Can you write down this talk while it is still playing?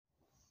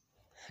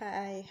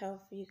Hi, how have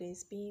you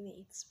guys been?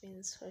 It's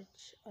been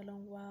such a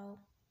long while.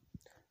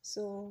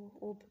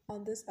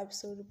 On this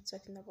episode, we'll be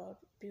talking about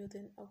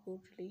building a good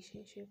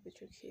relationship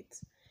with your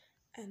kids.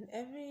 And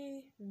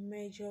every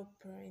major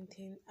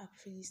parenting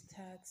actually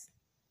starts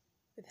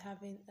with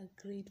having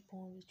a great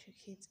bond with your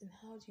kids. And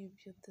how do you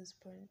build those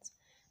bonds?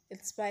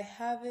 It's by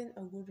having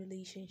a good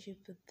relationship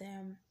with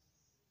them,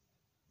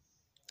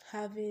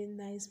 having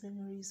nice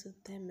memories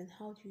with them. And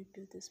how do you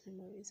build these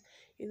memories?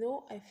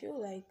 I feel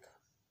like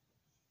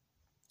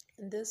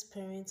in this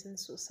parenting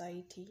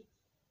society,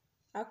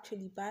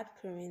 actually, bad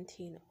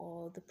parenting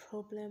or the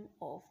problem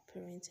of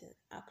parenting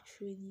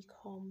actually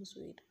comes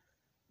with,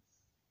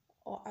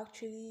 or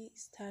actually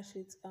starts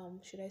with,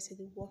 should I say,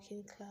 the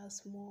working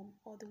class mom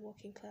or the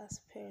working class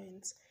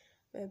parents,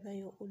 whereby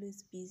you're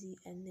always busy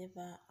and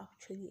never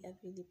actually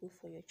available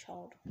for your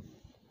child.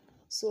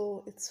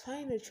 So it's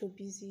fine that you're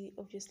busy.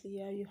 Obviously,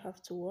 yeah, you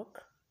have to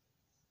work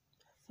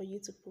for you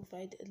to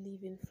provide a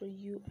living for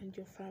you and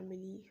your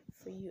family,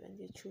 for you and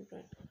your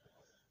children.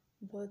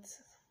 But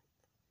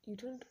you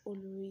don't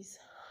always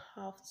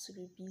have to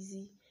be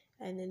busy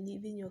and then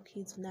leaving your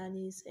kids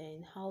nannies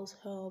and house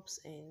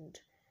helps and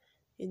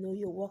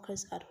your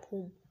workers at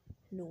home.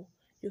 No,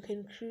 you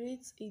can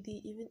create a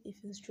day even if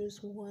it's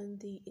just one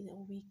day in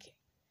a week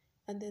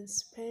and then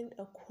spend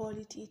a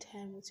quality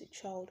time with your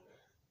child.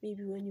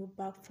 Maybe when you're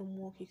back from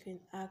work, you can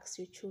ask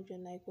your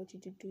children, like, what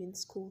did you do in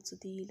school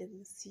today? Let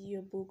me see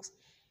your books.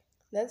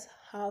 Let's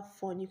have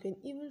fun. You can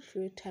even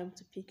create time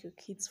to pick your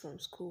kids from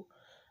school.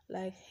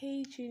 Like,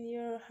 hey,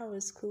 Junior, how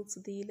was school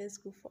today? Let's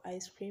go for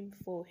ice cream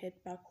before we head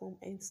back home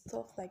and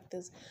stuff like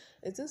this.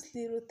 It's just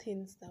little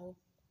things that will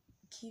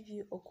give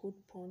you a good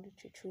bond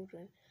with your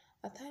children.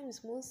 At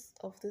times, most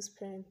of these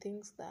parent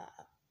thinks that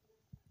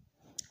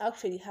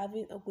actually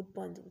having a good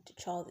bond with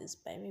the child is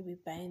by maybe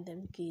buying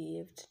them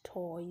gifts,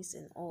 toys,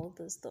 and all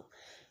this stuff.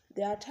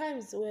 There are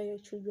times where your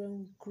children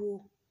will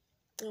grow,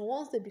 and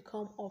once they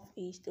become of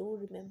age, they will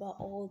remember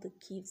all the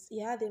gifts.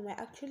 Yeah, they might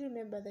actually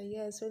remember that,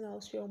 yes, when I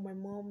was young, my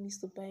mom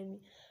used to buy me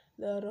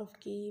a lot of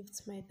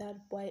gifts. My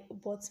dad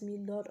bought me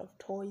a lot of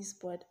toys,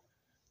 but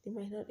they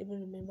might not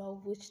even remember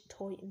which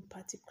toy in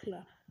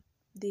particular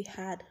they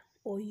had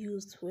or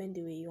used when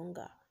they were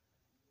younger.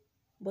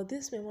 But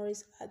these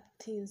memories are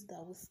things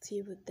that will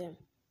stay with them.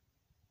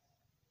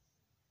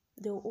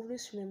 They'll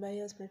always remember,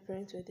 yes, my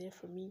parents were there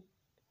for me.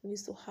 We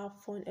used to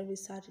have fun every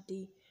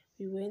Saturday.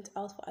 We went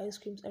out for ice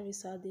creams every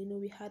Saturday.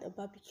 We had a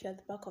barbecue at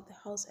the back of the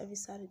house every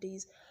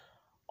Saturdays.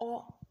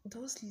 Or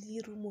those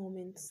little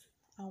moments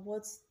are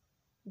what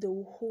they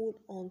will hold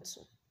on to.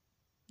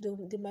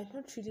 They might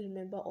not really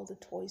remember all the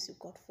toys you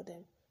got for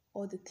them,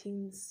 all the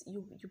things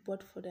you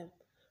bought for them,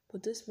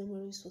 but those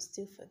memories will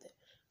stay for them.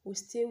 Will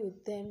stay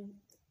with them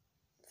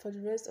for the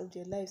rest of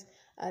their lives.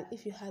 And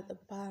if you had a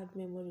bad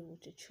memory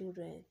with your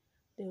children,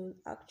 they will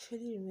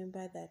actually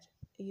remember that,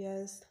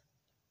 yes,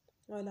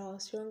 when I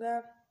was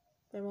younger,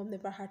 my mom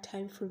never had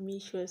time for me.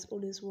 She was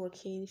always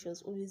working, she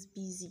was always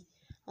busy.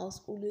 I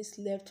was always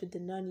left with the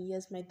nanny.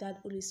 Yes, my dad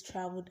always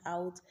traveled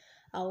out.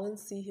 I won't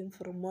see him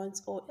for a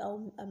month, or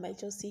I might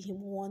just see him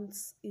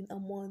once in a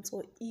month,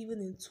 or even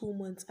in 2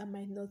 months, I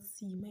might not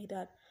see my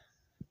dad.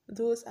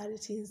 Those are the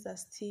things that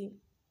stay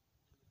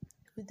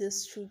with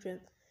these children.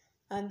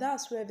 And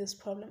that's where this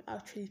problem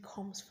actually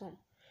comes from.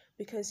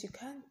 Because you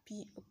can't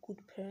be a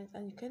good parent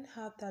and you can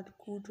have that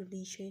good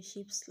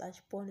relationship slash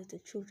bond with the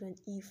children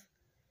if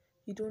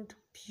you don't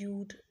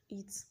build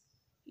it.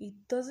 It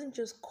doesn't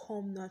just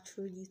come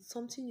naturally. It's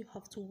something you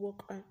have to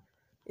work on.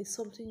 It's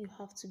something you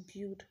have to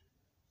build.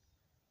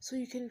 So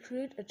you can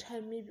create a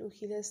time, maybe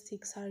okay, let's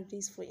take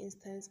Saturdays for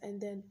instance, and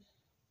then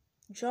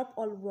drop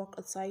all work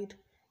aside.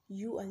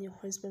 You and your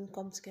husband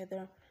come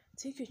together,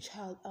 take your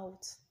child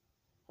out.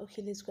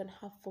 Okay, let's go and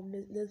have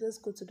fun. Let's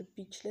go to the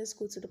beach. Let's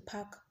go to the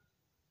park.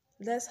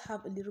 Let's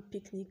have a little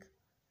picnic.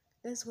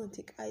 Let's go and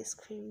take ice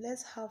cream.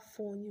 Let's have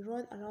fun. You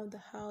run around the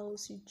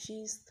house, you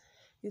gist,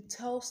 you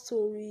tell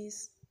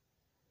stories.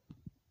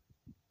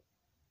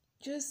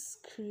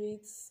 Just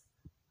create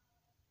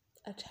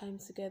a time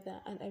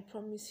together, and I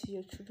promise you,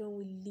 your children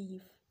will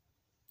live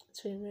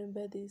to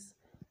remember this.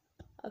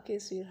 Okay,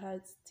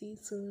 sweetheart, stay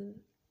tuned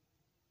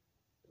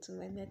to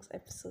my next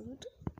episode.